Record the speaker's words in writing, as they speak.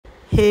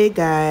Hey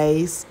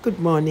guys, good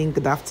morning,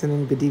 good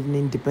afternoon, good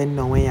evening, depending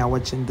on when you're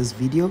watching this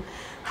video.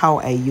 How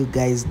are you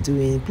guys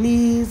doing?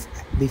 Please,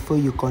 before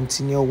you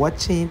continue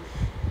watching,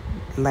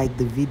 like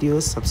the video,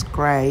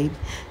 subscribe.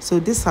 So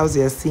this house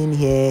you're seeing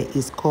here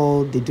is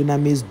called the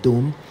Dunamis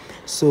Dome.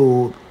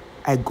 So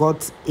I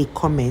got a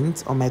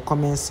comment on my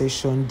comment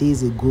section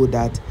days ago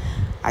that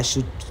I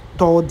should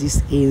tour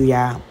this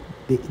area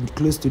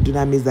close to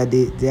Dunamis, that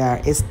there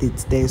are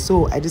estates there.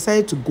 So I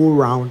decided to go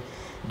around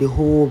the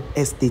whole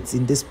estates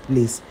in this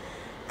place.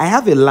 I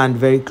have a land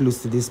very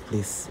close to this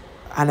place,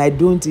 and I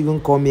don't even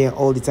come here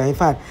all the time. In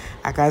fact,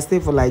 I can stay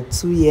for like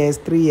 2 years,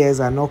 3 years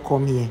and not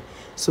come here.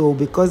 So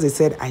because they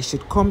said I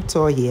should come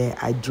tour here,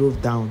 I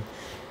drove down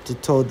to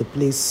tour the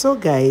place. So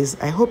guys,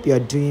 I hope you're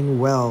doing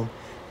well.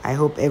 I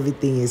hope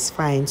everything is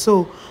fine.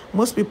 So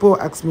most people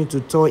ask me to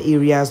tour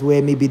areas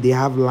where maybe they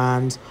have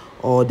land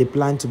or they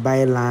plan to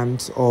buy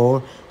land,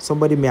 or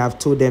somebody may have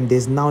told them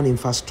there's now an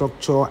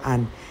infrastructure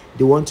and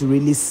they want to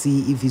really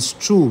see if it's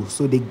true.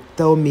 So they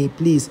tell me,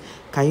 please,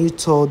 can you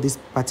tour this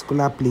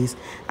particular place?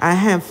 I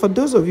have, for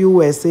those of you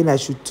who are saying I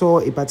should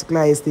tour a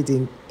particular estate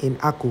in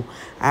Aku,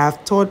 I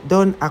have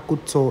done Aku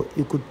tour.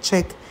 You could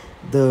check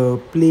the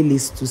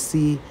playlist to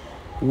see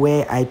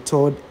where I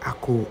toured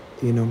Aku.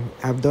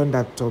 I've done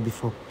that tour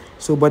before.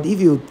 So, but if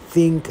you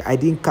think I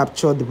didn't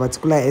capture the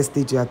particular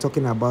estate you are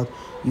talking about,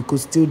 you could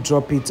still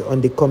drop it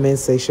on the comment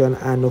section.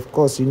 And of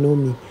course, you know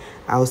me,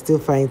 I'll still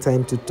find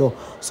time to talk.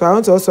 So I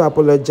want to also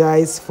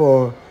apologize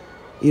for,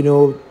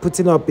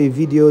 putting up a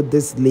video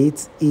this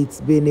late.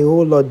 It's been a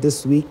whole lot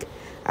this week.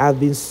 I've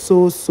been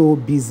so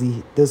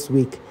busy this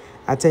week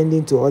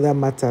attending to other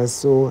matters.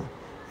 So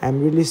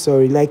I'm really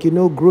sorry.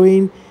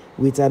 Growing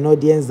with an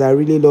audience that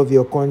really love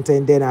your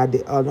content, then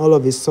and all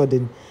of a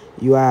sudden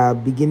you are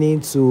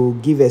beginning to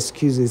give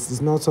excuses. It's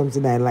not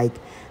something I like.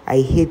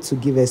 I hate to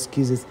give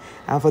excuses.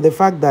 And for the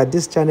fact that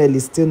this channel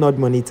is still not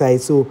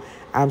monetized, so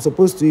I'm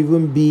supposed to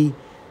even be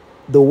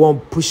the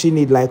one pushing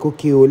it, like,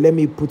 okay, let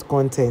me put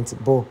content.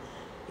 But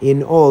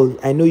in all,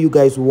 I know you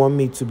guys want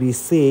me to be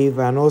safe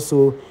and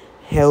also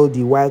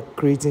healthy while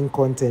creating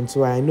content.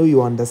 So I know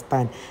you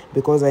understand,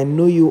 because I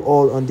know you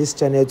all on this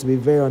channel to be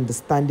very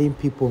understanding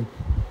people.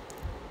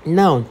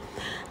 Now,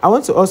 I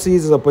want to also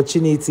use this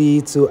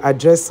opportunity to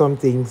address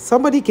something.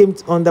 Somebody came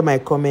under my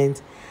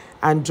comment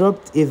and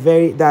dropped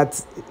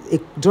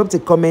a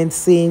comment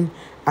saying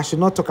I should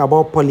not talk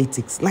about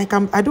politics. I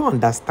don't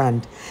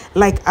understand.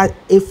 Like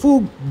a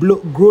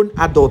full-grown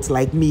adult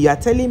like me, you are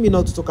telling me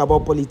not to talk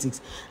about politics.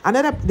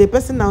 The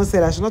person now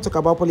said I should not talk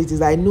about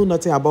politics. I know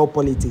nothing about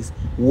politics.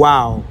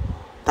 Wow,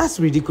 that's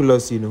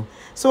ridiculous,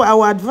 So I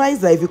will advise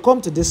that if you come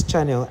to this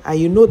channel and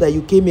you know that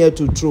you came here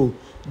to troll,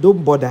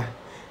 don't bother.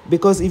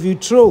 Because if you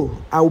troll,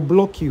 I will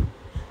block you.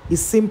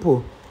 It's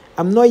simple.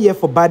 I'm not here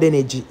for bad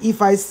energy.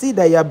 If I see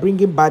that you are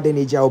bringing bad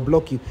energy, I will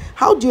block you.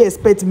 How do you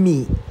expect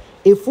me,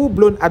 a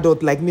full-blown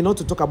adult like me, not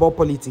to talk about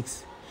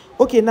politics?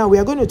 Okay, now we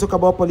are going to talk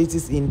about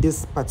politics in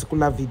this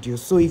particular video.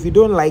 So if you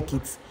don't like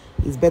it,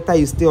 it's better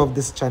you stay off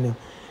this channel.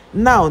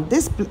 Now,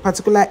 this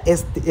particular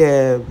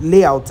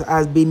layout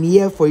has been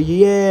here for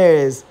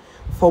years,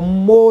 for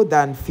more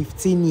than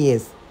 15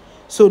 years.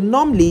 So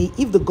normally,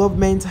 if the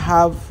government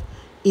have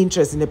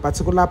interest in a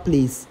particular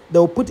place, they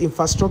will put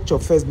infrastructure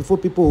first before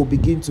people will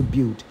begin to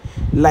build,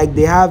 like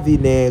they have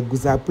in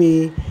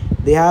Guzape,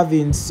 they have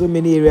in so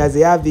many areas. They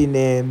have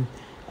in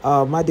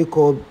what they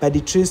call, by the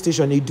train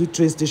station, they do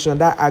train station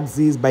that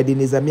exists by the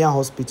Nizamia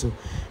hospital.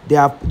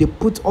 They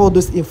put all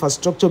those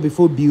infrastructure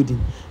before building.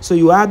 So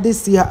you hardly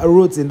see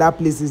roads in that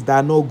places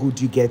that are not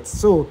good, you get.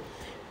 So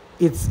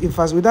it's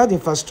without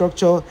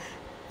infrastructure,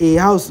 a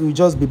house will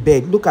just be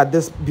big. Look at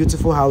this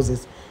beautiful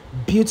houses,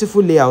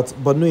 beautiful layout,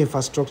 but no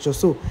infrastructure.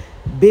 So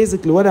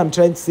basically what I'm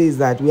trying to say is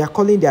that we are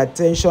calling the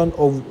attention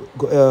of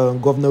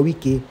Governor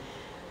WIKE,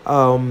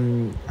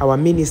 our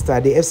minister,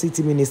 the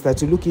FCT minister,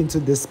 to look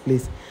into this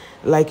place.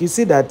 Like you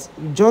see that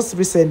just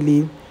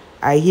recently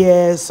I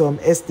hear some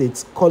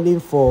estates calling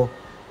for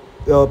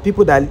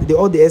people that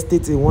all the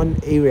estates in one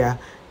area,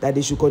 that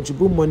they should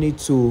contribute money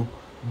to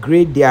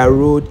grade their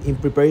road in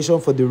preparation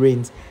for the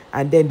rains,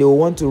 and then they will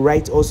want to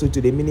write also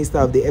to the minister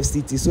of the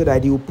FCT so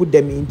that he will put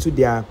them into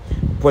their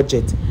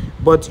budget.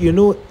 But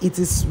it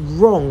is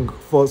wrong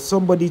for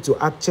somebody to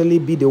actually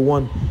be the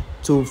one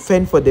to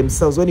fend for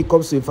themselves when it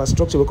comes to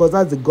infrastructure, because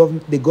that's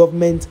the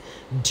government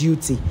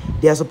duty.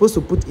 They are supposed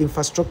to put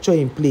infrastructure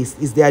in place.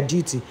 It's their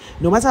duty.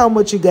 No matter how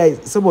much you guys,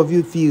 some of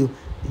you feel,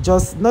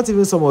 just not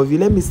even some of you,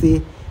 let me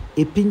say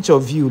a pinch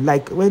of you,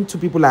 like when two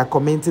people are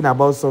commenting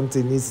about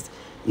something,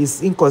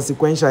 is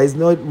inconsequential, it's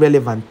not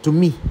relevant to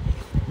me,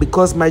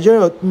 because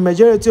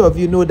majority of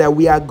you know that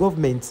we are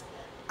government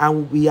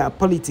and we are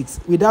politics.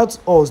 Without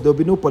us, there will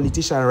be no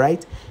politician,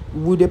 right?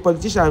 Would a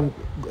politician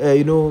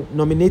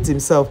nominate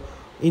himself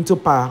into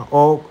power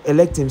or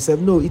elect himself?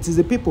 No, it is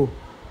the people.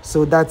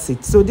 So that's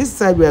it. So this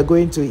side we are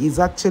going to is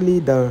actually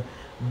the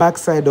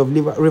backside of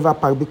River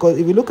Park, because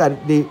if you look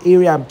at the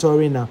area I'm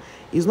touring now,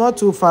 it's not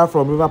too far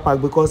from River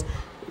Park, because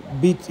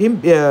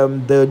between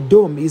the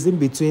dome is in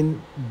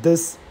between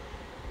this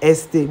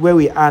estate where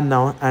we are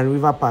now and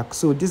River Park.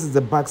 So this is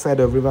the backside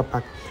of River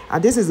Park,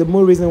 and this is the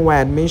more reason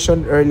why I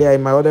mentioned earlier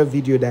in my other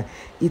video that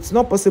it's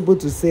not possible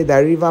to say that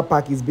River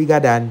Park is bigger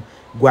than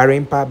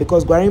Gwarinpa,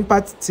 because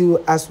Gwarinpa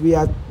still, as we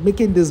are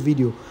making this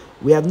video,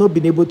 we have not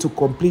been able to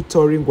complete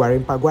touring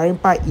Gwarinpa.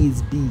 Gwarinpa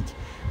is big.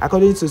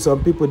 According to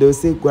some people, they will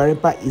say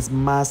Gwarinpa is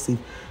massive.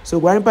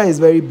 So Gwarinpa is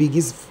very big.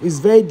 It's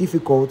very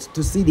difficult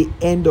to see the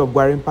end of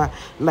Gwarinpa.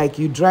 Like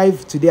you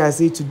drive today and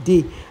say,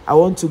 today I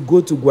want to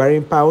go to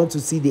Gwarinpa, I want to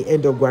see the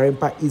end of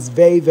Gwarinpa. It's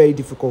very, very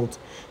difficult.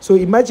 So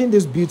imagine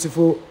this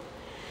beautiful,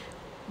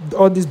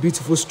 all these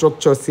beautiful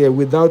structures here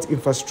without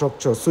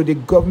infrastructure. So the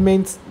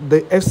government,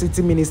 the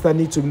FCT minister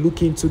need to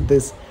look into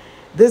this.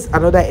 This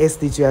another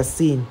estate you are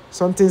seeing,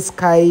 something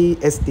Sky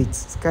Estate.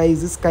 Sky,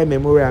 is this Sky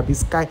Memorial? It's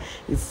Sky,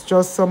 it's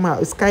just somehow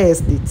it's Sky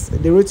Estate.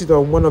 They wrote it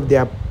on one of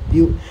their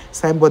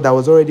signboard that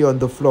was already on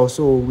the floor,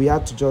 so we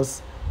had to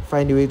just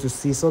find a way to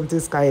see something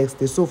Sky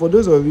Estate. So for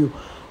those of you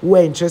who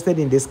are interested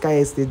in the Sky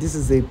Estate, this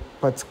is a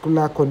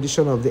particular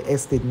condition of the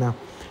estate now.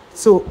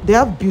 So they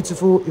have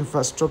beautiful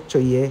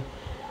infrastructure here.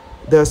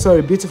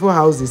 Beautiful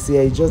houses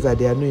here. It's just that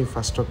there are no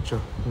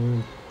infrastructure.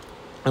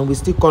 And we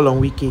still call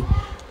on WIKE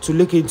to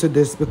look into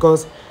this,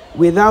 because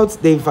without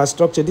the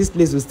infrastructure, this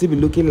place will still be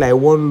looking like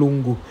one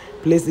lungu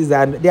places.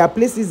 And there are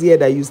places here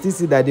that you still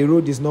see that the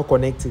road is not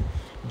connected,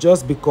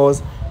 just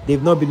because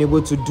they've not been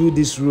able to do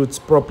these roads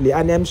properly.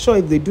 And I'm sure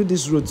if they do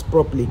these roads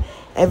properly,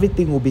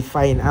 everything will be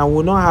fine, and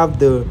we'll not have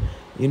the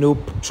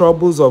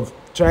troubles of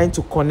trying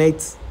to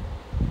connect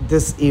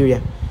this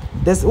area.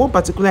 There's one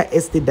particular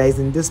estate that is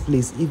in this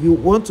place. If you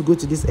want to go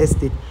to this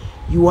estate,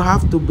 you will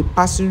have to be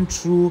passing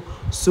through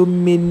so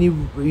many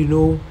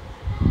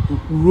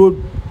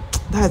road,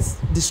 that's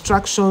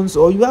distractions,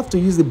 or you have to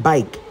use a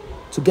bike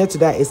to get to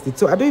that estate.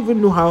 So I don't even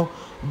know how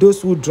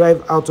those who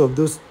drive out of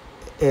those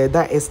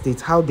that estate,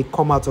 how they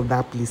come out of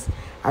that place.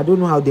 I don't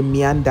know how they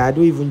meander. I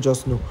don't even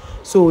just know.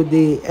 So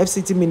the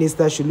FCT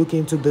minister should look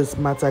into this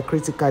matter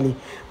critically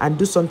and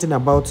do something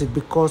about it,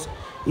 because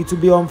it will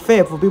be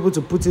unfair for people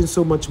to put in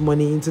so much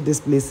money into these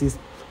places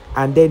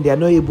and then they are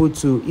not able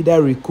to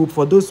either recoup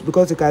for those.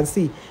 Because you can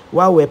see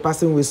while we're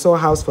passing, we saw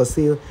house for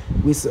sale.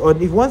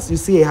 If once you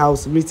see a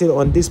house written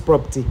on this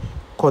property,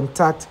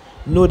 contact,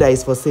 know that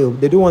it's for sale.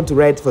 They don't want to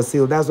write for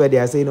sale, that's why they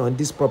are saying on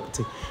this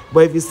property.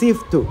 But if you see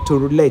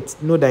to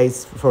let, know that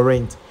it's for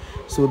rent.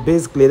 So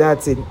basically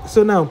that's it.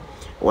 So now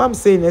what I'm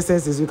saying in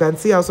essence is, you can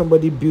see how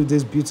somebody built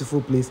this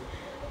beautiful place,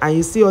 and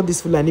you see all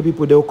these Fulani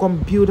people, they will come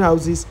build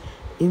houses,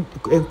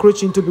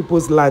 encroach into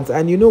people's lands.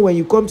 And when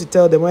you come to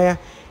tell them, oh yeah,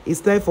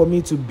 it's time for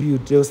me to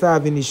build, they'll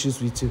start having issues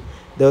with you.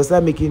 They'll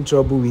start making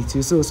trouble with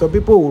you. So some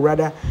people will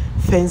rather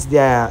fence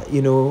their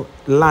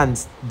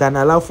lands than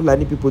allow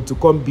Fulani people to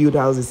come build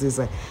houses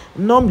inside.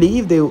 Normally,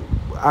 if they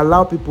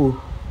allow people,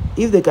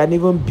 if they can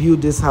even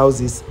build these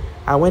houses,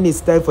 and when it's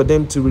time for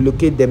them to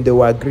relocate them, they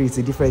will agree. It's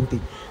a different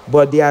thing.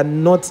 But they are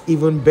not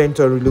even bent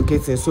on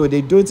relocating, so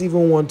they don't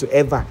even want to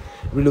ever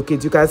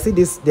relocate. You can see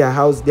this, their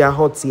house, their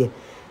huts here.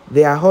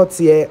 Their huts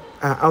here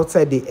are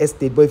outside the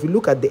estate. But if you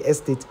look at the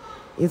estate,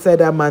 inside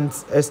that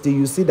man's estate,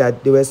 you see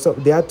that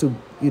they had to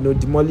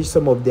demolish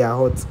some of their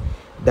huts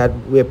that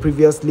were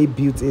previously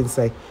built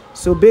inside.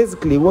 So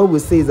basically what we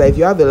say is that if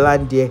you have a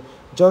land there,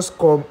 just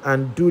come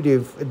and do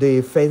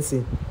the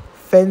fencing,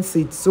 fence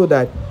it so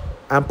that,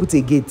 and put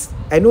a gate.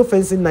 I know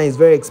fencing now is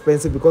very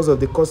expensive because of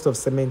the cost of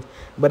cement,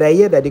 but I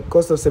hear that the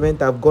cost of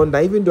cement have gone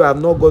down, even though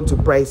I've not gone to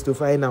price to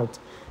find out,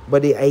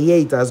 but I hear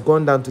it has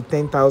gone down to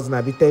 10,000,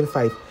 I'll be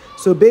 10,500.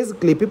 So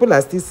basically, people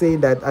are still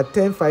saying that at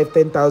 10,500,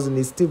 10,000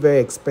 is still very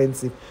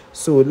expensive.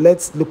 So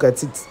let's look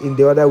at it in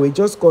the other way.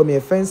 Just come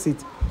here, fence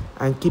it,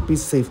 and keep it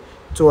safe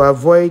to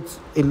avoid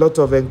a lot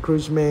of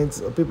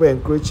encroachments, or people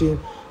encroaching,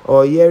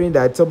 or hearing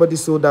that somebody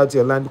sold out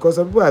your land. Because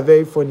some people are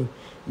very funny.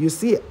 You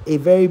see a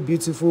very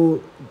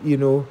beautiful,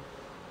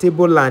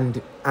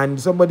 tableland, and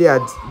somebody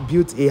had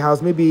built a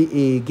house, maybe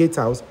a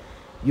gatehouse.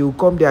 You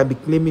come there and be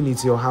claiming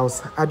it's your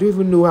house. I don't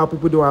even know how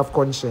people don't have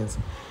conscience.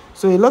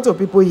 So a lot of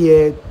people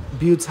here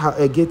built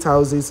gate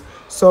houses.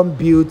 Some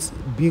built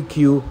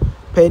BQ,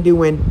 pending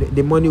when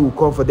the money will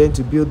come for them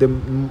to build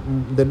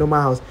the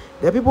normal house.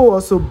 There are people who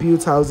also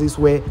built houses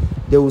where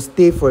they will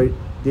stay for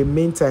the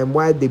meantime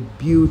while they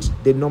build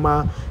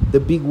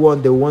the big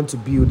one they want to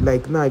build.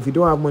 Like now, if you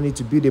don't have money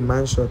to build a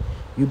mansion,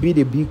 you build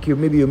a BQ.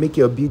 Maybe you make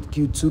your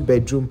BQ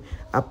 2-bedroom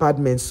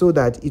apartment so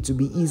that it will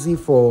be easy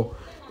for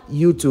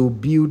you to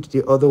build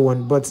the other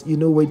one. But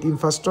with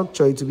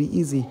infrastructure, it will be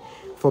easy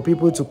for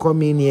people to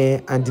come in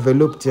here and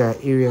develop their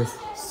areas.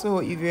 So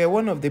if you're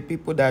one of the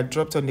people that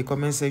dropped on the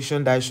comment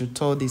section that I should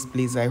tour this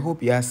place, I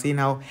hope you are seeing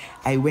how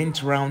I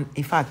went round.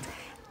 In fact,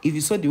 if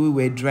you saw the way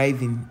we're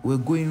driving, we're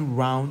going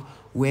round,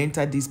 we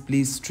entered this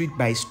place street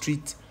by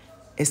street,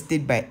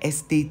 estate by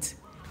estate.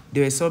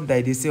 There were some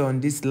that they say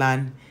on this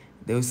land,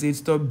 they will say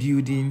stop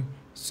building.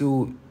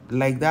 So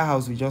like that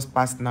house we just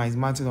passed now is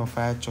Mountain of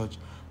Fire Church.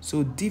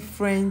 So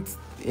different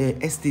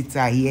estates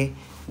are here.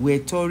 We're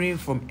touring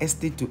from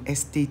estate to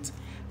estate,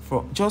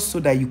 just so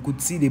that you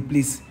could see the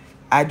place.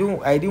 I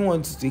didn't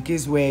want to, a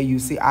case where you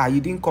say you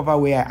didn't cover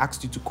where I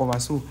asked you to cover.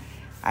 So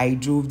I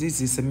drove.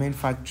 This is a cement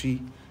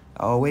factory,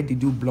 where they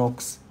do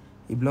blocks,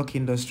 a block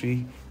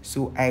industry.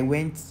 So I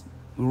went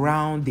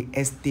round the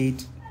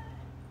estate,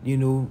 you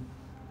know,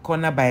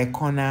 corner by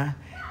corner,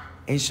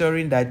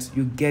 ensuring that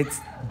you get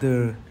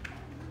the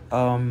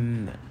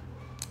um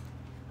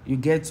you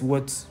get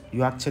what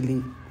you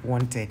actually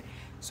wanted.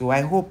 So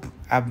I hope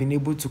I've been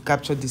able to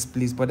capture this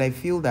place, but I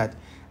feel that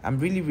I'm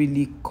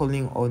really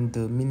calling on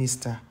the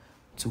minister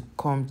to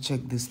come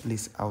check this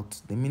place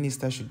out. The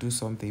minister should do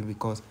something,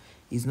 because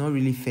it's not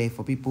really fair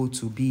for people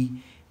to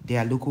be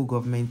their local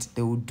government.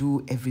 They will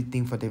do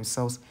everything for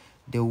themselves.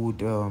 They would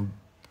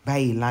buy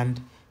a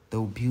land, they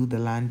will build the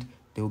land,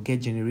 they will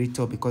get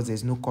generator because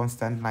there's no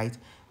constant light.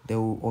 They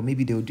will, or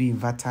maybe they will do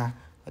inverter,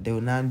 they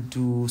will now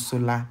do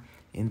solar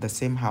in the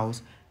same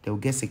house. They will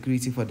get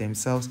security for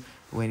themselves.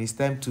 When it's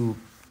time to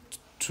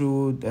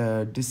throw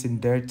this in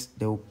dirt,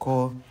 they will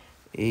call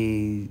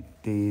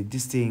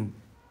this thing,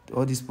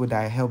 all these people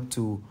that help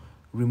to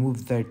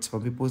remove dirt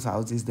from people's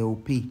houses. They will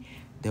pay.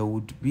 They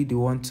would be the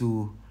one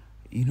to,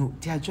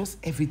 they are just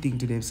everything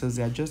to themselves.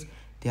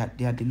 They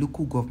are the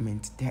local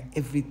government. They are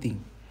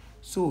everything.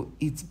 So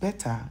it's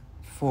better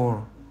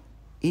for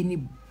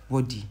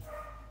anybody.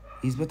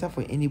 It's better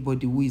for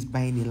anybody who is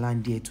buying a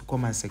land there to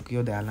come and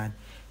secure their land.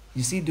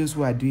 You see those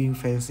who are doing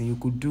fencing, you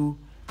could do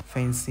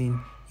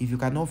fencing. If you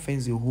cannot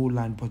fence the whole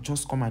land, but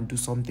just come and do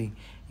something,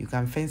 you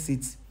can fence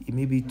it,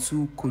 maybe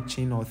 2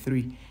 coaching or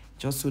 3,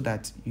 just so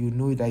that you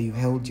know that you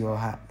held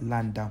your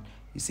land down.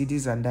 You see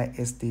this and that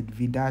estate,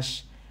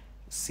 Vidash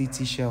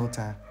City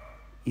Shelter,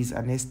 is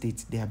an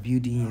estate they are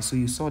building here. So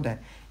you saw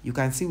that. You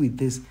can see with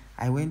this,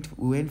 we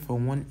went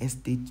from one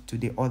estate to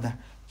the other,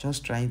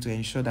 just trying to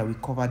ensure that we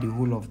cover the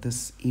whole of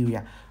this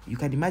area. You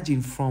can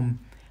imagine from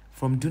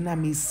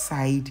Dunami's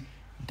side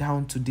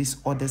down to this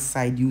other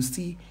side. You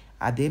see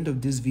at the end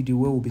of this video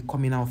where we'll be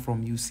coming out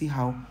from, you see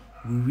how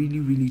we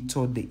really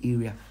toured the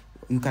area.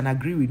 You can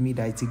agree with me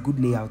that it's a good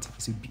layout.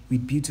 It's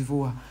with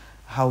beautiful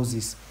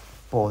houses,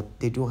 but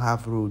they don't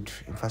have road.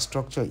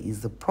 Infrastructure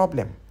is the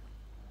problem.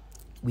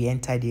 We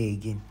entered here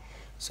again.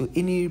 So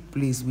any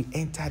place, we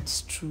entered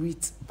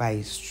street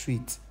by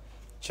street,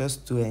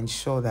 just to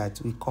ensure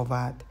that we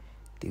covered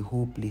the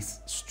whole place,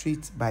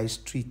 street by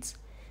street,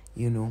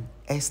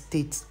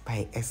 estate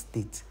by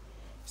estate.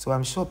 So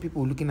I'm sure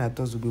people looking at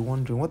us will be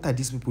wondering, what are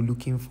these people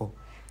looking for?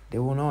 They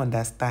will not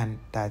understand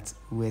that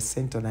we were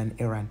sent on an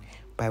errand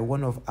by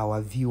one of our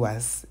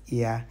viewers.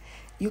 Yeah,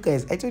 you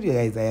guys, I told you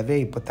guys they are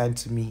very important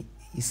to me.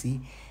 You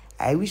see,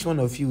 I wish one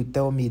of you would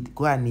tell me,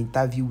 go and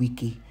interview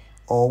WIKE,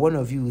 or one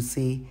of you would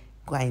say,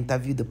 go and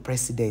interview the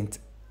president.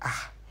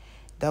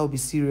 That would be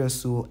serious.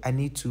 So I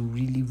need to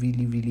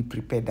really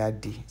prepare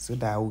that day, so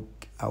that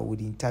I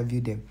would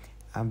interview them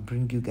and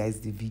bring you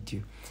guys the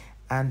video.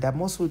 And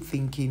I'm also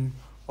thinking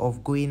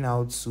of going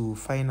out to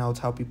find out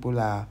how people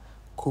are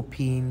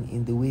coping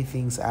in the way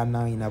things are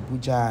now in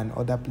Abuja and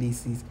other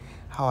places.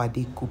 How are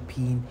they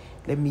coping?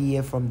 Let me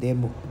hear from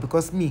them,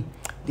 because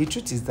the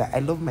truth is that I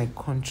love my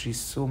country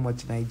so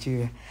much,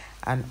 Nigeria,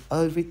 and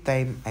every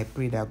time I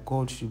pray that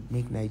God should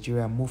make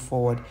Nigeria move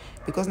forward,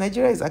 because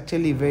Nigeria is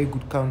actually a very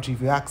good country,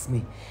 if you ask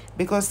me.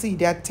 Because see,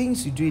 there are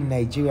things you do in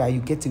Nigeria,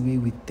 you get away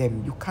with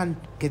them, you can't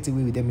get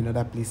away with them in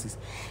other places.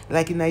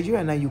 Like in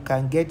Nigeria now, you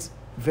can get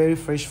very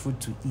fresh food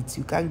to eat.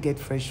 You can't get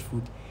fresh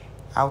food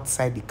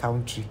outside the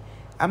country.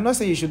 I'm not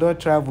saying you should not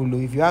travel.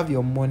 If you have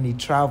your money,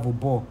 travel,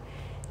 but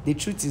the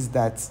truth is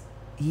that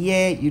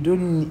here you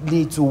don't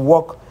need to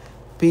work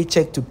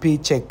paycheck to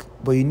paycheck,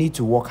 but you need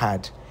to work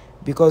hard,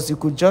 because you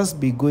could just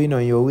be going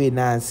on your way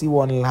now and see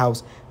one little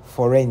house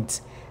for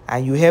rent,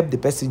 and you help the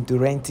person to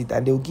rent it,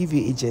 and they'll give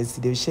you agency,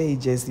 they'll share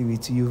agency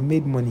with you, you've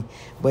made money.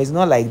 But it's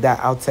not like that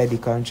outside the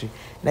country.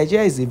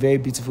 Nigeria is a very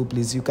beautiful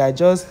place. You can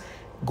just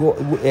go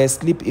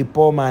sleep a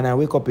poor man and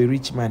wake up a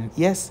rich man.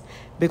 Yes,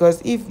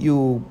 because if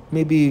you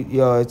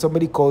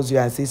somebody calls you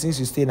and says, since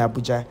you stay in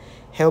Abuja,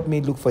 help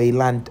me look for a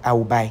land, I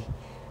will buy.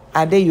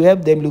 And then you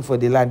help them look for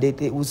the land.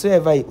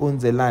 Whosoever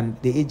owns the land,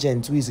 the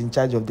agent who is in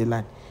charge of the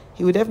land,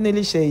 he will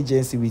definitely share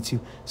agency with you.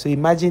 So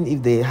imagine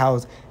if the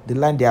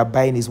land they are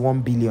buying is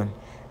 1 billion,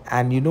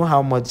 and you know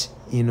how much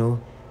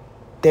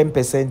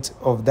 10%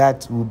 of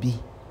that will be.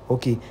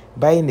 Okay,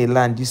 buying a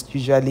land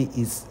usually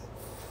is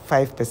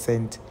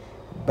 5%.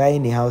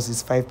 Buying a house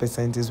is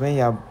 5%. Is when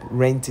you are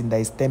renting, that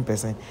is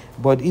 10%.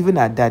 But even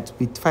at that,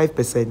 with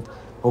 5%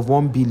 of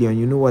 1 billion,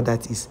 you know what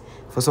that is.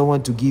 For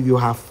someone to give you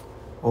half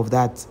of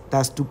that,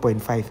 that's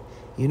 2.5.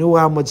 You know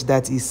how much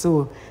that is.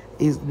 So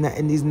in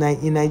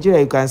Nigeria,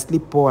 you can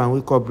sleep poor and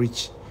wake up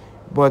rich.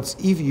 But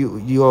if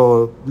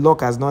your luck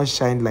has not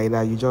shined like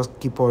that, you just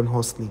keep on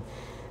hustling.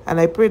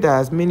 And I pray that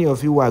as many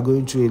of you who are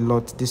going through a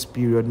lot this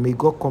period, may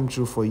God come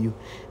through for you,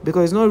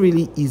 because it's not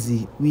really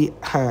easy.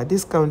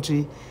 This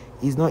country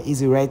is not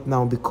easy right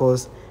now,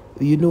 because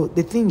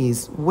the thing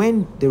is,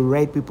 when the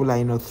right people are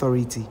in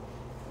authority,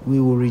 we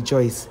will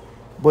rejoice.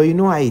 But you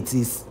know how it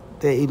is.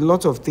 A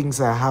lot of things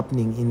are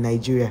happening in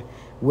Nigeria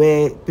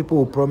where people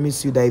will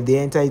promise you that if they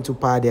enter into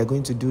power, they are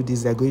going to do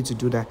this, they are going to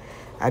do that.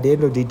 At the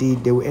end of the day,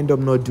 they will end up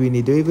not doing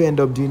it. They will even end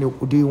up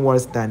doing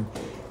worse than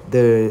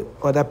the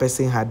other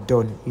person had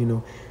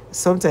done.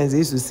 Sometimes they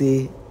used to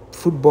say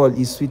football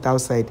is sweet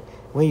outside.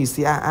 When you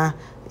see yeah,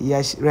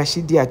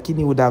 Rashidi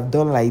Akini would have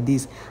done like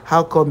this,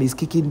 how come he's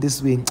kicking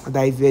this way?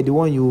 That if you're the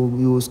one,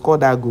 you score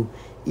that goal.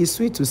 It's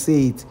sweet to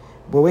say it,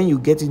 but when you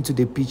get into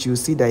the pitch, you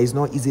see that it's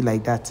not easy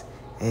like that.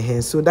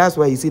 So that's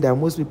why you see that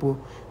most people,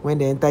 when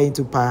they enter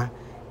into power,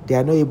 they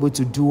are not able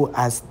to do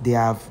as they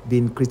have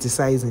been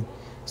criticizing.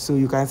 So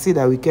you can see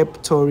that we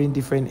kept touring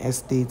different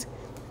estates.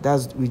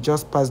 We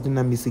just passed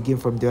Dunamis again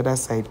from the other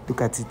side. Look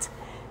at it.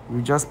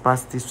 We just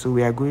passed this, so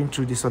we are going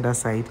through this other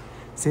side.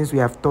 Since we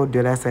have toured the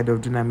other side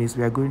of Dunamis,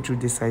 we are going through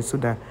this side so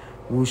that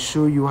we'll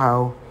show you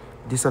how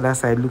this other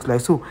side looks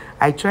like. So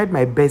I tried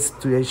my best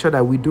to ensure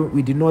that we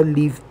did not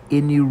leave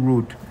any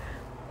road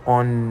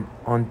on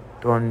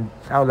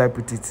how will I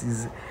put it,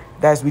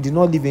 we did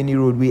not leave any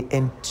road. We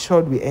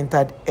ensured we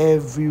entered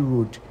every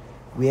road.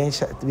 We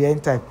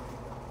entered.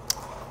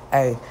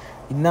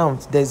 Now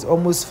there's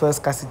almost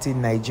first scarcity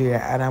in Nigeria,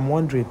 and I'm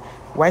wondering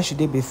why should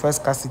they be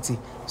first scarcity.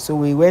 So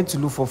we went to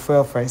look for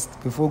fuel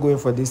first before going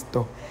for this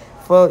store.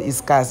 Fuel is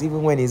scarce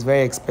even when it's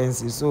very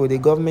expensive, so the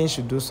government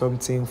should do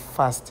something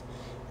fast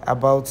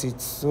about it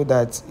so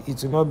that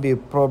it will not be a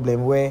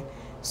problem where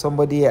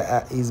somebody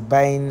is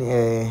buying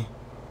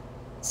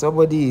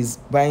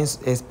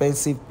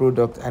expensive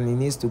product and he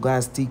needs to go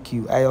and still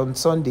queue. On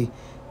Sunday,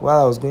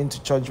 while I was going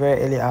to church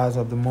very early hours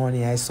of the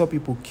morning, I saw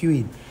people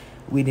queuing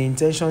with the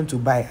intention to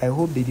buy. I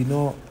hope they did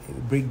not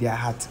break their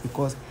heart,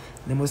 because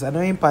the most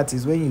annoying part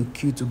is when you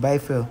queue to buy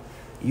fuel.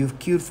 You've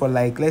queued for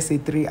like, let's say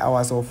 3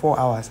 hours or 4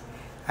 hours,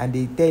 and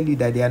they tell you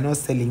that they are not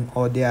selling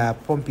or their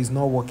pump is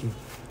not working.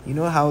 You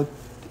know how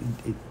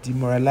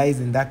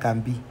demoralizing that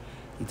can be.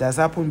 It has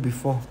happened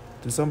before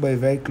to somebody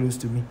very close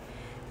to me.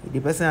 The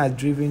person had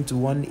driven to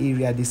one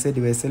area they said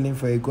they were selling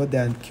for. He got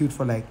there and queued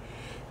for like,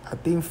 I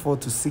think 4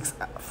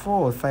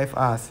 or 5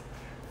 hours,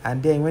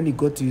 and then when he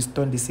got to his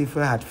turn, the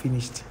safer had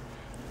finished.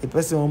 The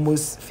person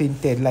almost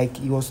fainted. Like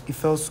he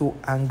felt so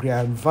angry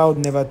and vowed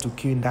never to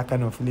queue in that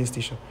kind of filling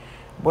station.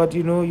 But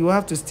you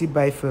have to still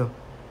buy fuel.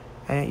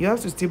 You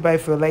have to still buy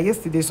fuel. Like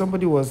yesterday,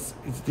 somebody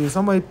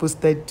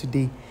posted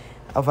today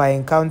of her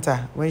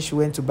encounter when she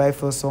went to buy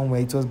fuel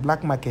somewhere. It was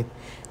black market.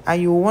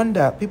 And you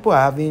wonder,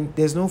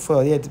 there's no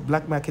fuel yet,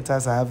 black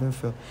marketers are having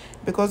fuel.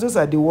 Because those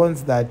are the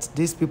ones that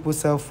these people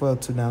sell fuel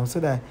to now, so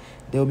that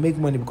they'll make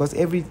money. Because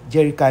every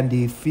jerry can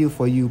they fill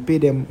for you, pay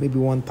them maybe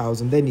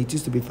 1,000, then it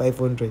used to be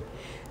 500.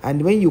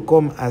 And when you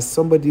come as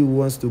somebody who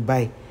wants to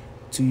buy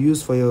to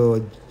use for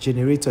your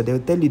generator,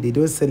 they'll tell you they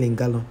don't sell in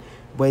gallon.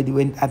 But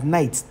when at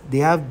night, they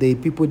have the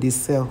people they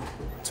sell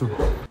to.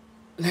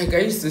 Like I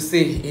used to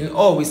say, in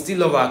all, we still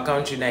love our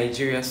country,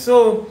 Nigeria.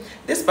 So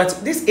this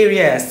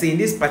area you are seeing,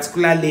 this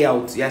particular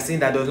layout you are seeing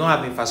that does not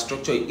have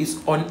infrastructure,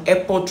 is on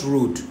Airport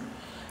Road.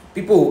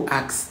 People will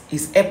ask,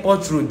 is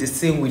Airport Road the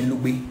same with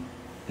Lugbe?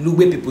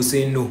 Lugbe people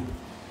say no.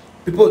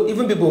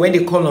 Even people when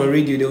they call on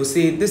radio, they will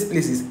say this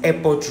place is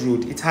Airport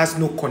Road. It has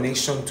no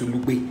connection to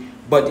Lugbe,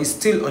 but it's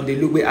still on the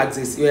Lugbe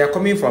axis. If you are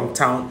coming from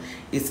town,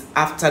 it's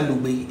after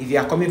Lugbe. If you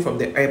are coming from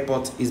the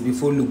airport, it's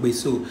before Lugbe.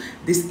 So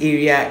this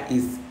area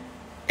is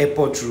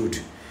Airport Road.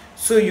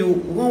 So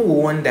one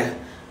will wonder,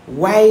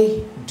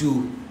 why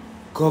do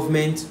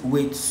government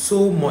wait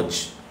so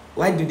much?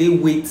 Why do they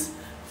wait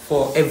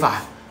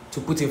forever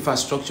to put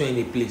infrastructure in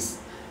a place?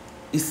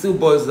 It still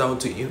boils down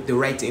to the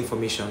right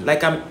information.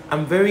 Like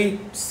I'm very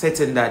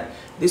certain that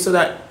this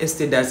other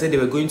estate that said they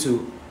were going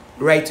to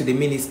write to the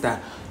minister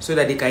so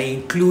that they can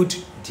include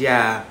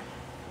their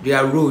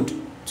road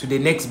to the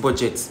next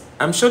budget.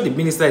 I'm sure the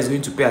minister is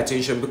going to pay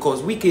attention,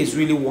 because WIKE is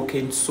really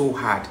working so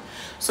hard.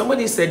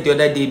 Somebody said the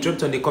other day,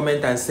 dropped on the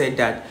comment and said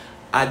that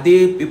are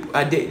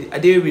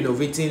they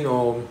renovating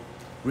or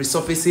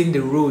resurfacing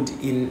the road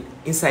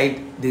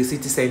inside the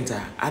city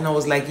center? And I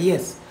was like,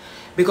 yes,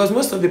 because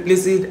most of the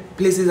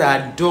places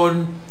are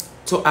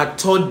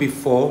toured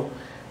before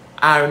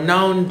are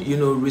now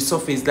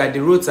resurfaced. That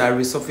the roads are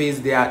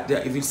resurfaced. They are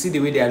if you see the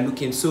way they are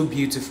looking, so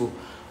beautiful,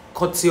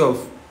 courtesy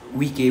of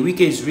WIKE.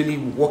 WIKE is really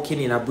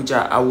working in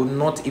Abuja. I will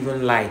not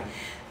even lie.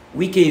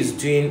 WIKE is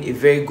doing a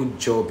very good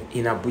job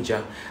in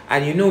Abuja.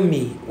 And you know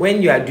me,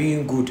 when you are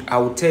doing good, I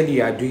will tell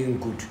you are doing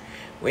good.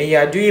 When you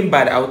are doing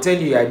bad, I will tell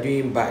you are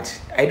doing bad.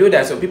 I know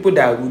that some people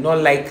that will not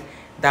like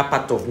that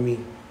part of me.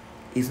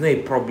 It's not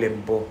a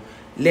problem, but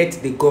let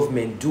the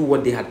government do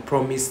what they had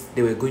promised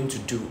they were going to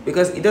do.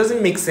 Because it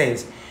doesn't make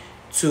sense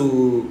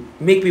to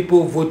make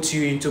people vote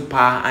you into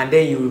power and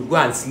then you go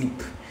and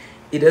sleep.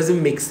 It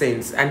doesn't make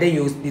sense. And then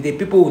the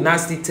people will now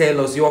still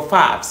tell us, your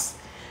faves,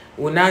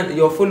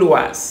 your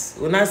followers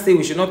will not say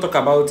we should not talk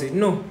about it.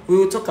 No, we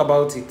will talk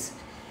about it.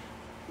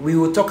 We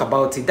will talk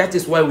about it. That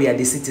is why we are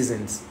the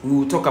citizens. We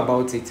will talk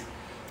about it.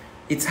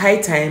 It's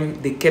high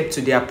time they kept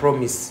to their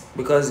promise,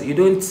 because you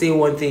don't say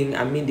one thing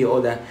and mean the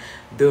other.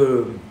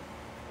 The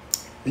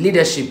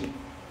leadership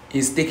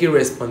is taking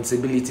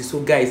responsibility.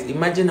 So guys,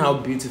 imagine how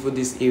beautiful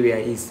this area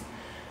is.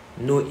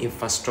 No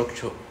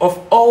infrastructure.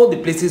 Of all the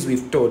places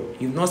we've toured,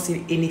 you've not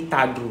seen any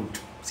tarred road.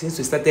 Since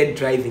we started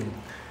driving,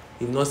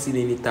 you've not seen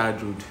any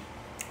tarred road.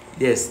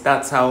 Yes,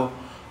 that's how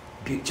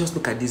Just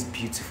look at this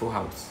beautiful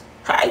house.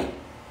 Hi.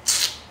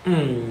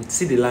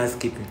 See the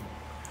landscaping,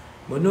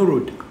 but no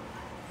road,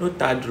 no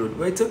third road.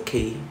 But it's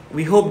okay.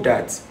 We hope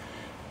that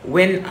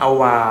when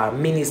our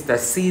minister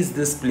sees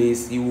this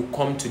place, he will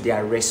come to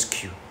their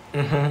rescue.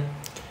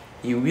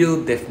 He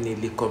will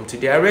definitely come to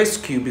their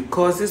rescue,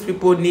 because these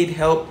people need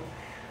help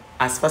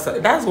as fast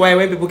as. That's why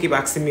when people keep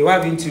asking me, why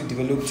haven't you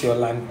developed your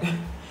land?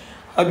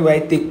 How do I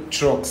take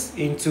trucks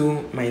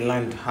into my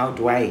land? How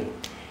do I,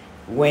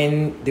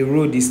 when the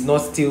road is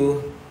not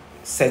still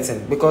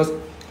certain? Because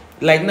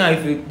like now,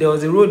 if there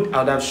was a road, I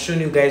would have shown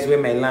you guys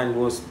where my land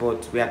was,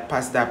 but we had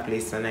passed that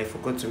place and I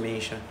forgot to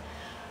mention.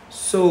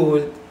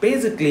 So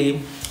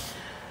basically,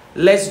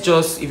 let's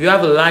just, if you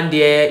have a land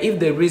here, if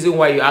the reason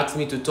why you asked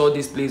me to tour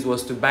this place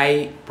was to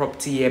buy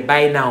property here,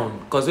 buy now,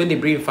 because when they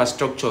bring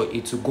infrastructure,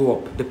 it will go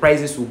up, the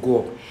prices will go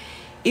up.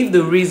 If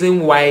the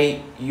reason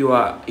why you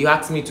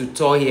asked me to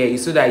tour here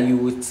is so that you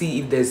would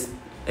see if there's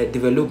a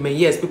development,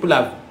 yes, people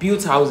have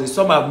built houses,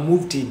 some have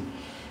moved in.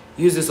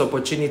 Use this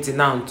opportunity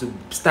now to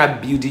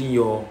start building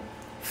your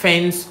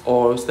fence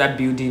or start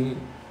building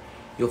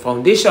your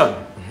foundation.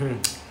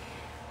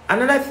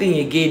 Another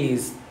thing again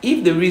is,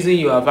 if the reason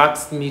you have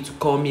asked me to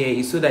come here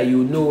is so that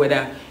you know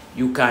whether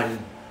you can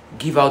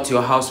give out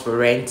your house for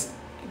rent,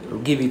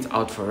 give it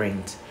out for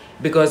rent.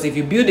 Because if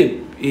you build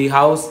a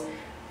house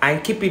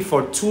and keep it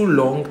for too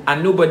long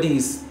and nobody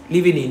is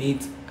living in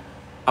it,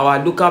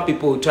 our local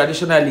people,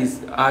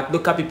 traditionalists, our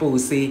local people will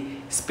say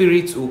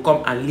spirits will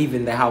come and live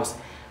in the house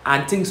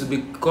and things will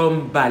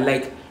become bad.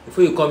 Like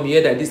before you come, you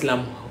hear that this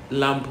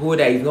lamp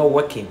holder is not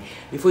working.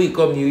 Before you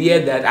come, you hear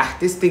that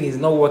this thing is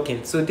not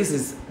working. So this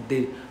is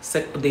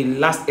the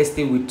last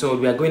estate we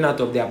told. We are going out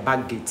of their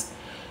back gate.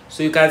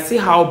 So you can see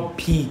how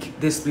big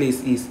this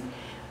place is.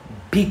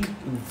 Big,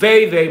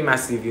 very, very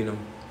massive, you know.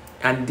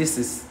 And this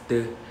is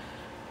the,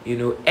 you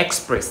know,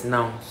 express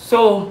now.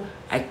 So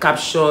I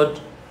captured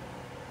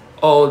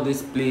all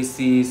these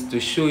places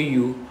to show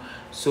you.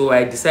 So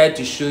I decided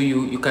to show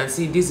you. You can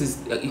see this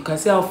is, you can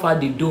see how far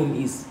the dome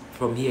is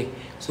from here.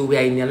 So we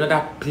are in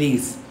another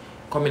place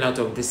coming out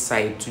of this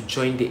side to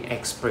join the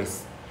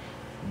express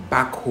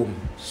back home.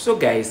 So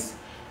guys,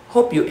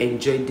 hope you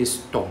enjoyed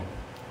this tour.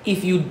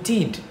 If you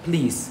did,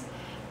 please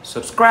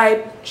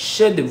subscribe,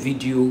 share the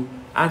video,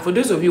 and for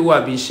those of you who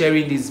have been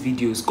sharing these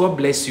videos, God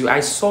bless you. I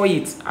saw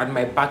it at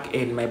my back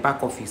end, my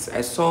back office.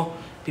 I saw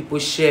people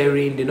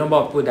sharing, the number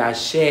of people that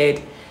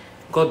shared.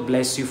 God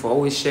bless you for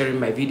always sharing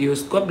my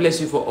videos. God bless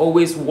you for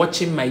always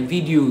watching my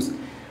videos.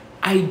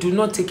 I do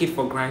not take it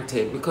for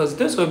granted, because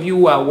those of you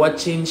who are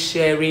watching,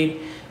 sharing,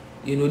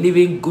 you know,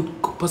 leaving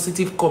good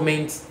positive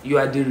comments, you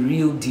are the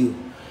real deal.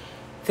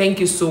 Thank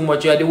you so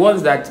much. You are the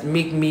ones that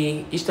make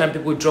me, each time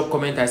people drop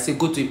comment, I say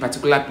go to a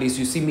particular place,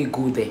 you see me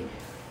go there.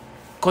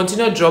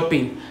 Continue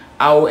dropping.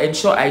 I will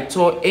ensure I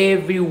tour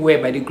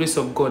everywhere by the grace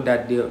of God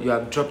that you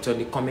have dropped on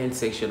the comment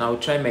section. I will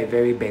try my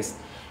very best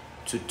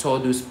to tour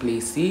those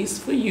places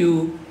for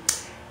you.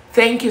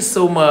 Thank you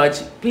so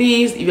much.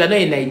 Please, if you are not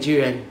a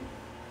Nigerian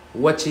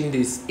watching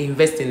this,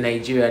 invest in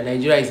Nigeria.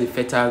 Nigeria is a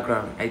fertile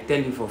ground. I tell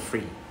you for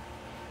free.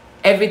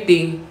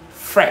 Everything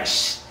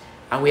fresh,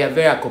 and we are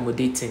very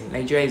accommodating.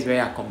 Nigeria is very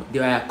they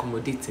are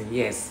accommodating,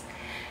 yes.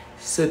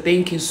 So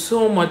thank you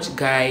so much,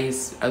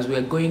 guys. As we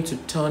are going to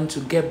turn to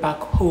get back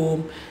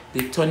home,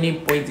 the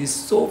turning point is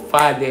so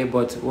far there,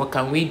 but what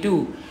can we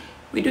do?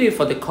 We do it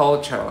for the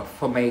culture,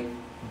 for my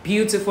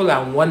beautiful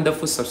and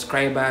wonderful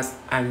subscribers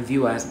and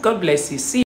viewers. God bless you. See you.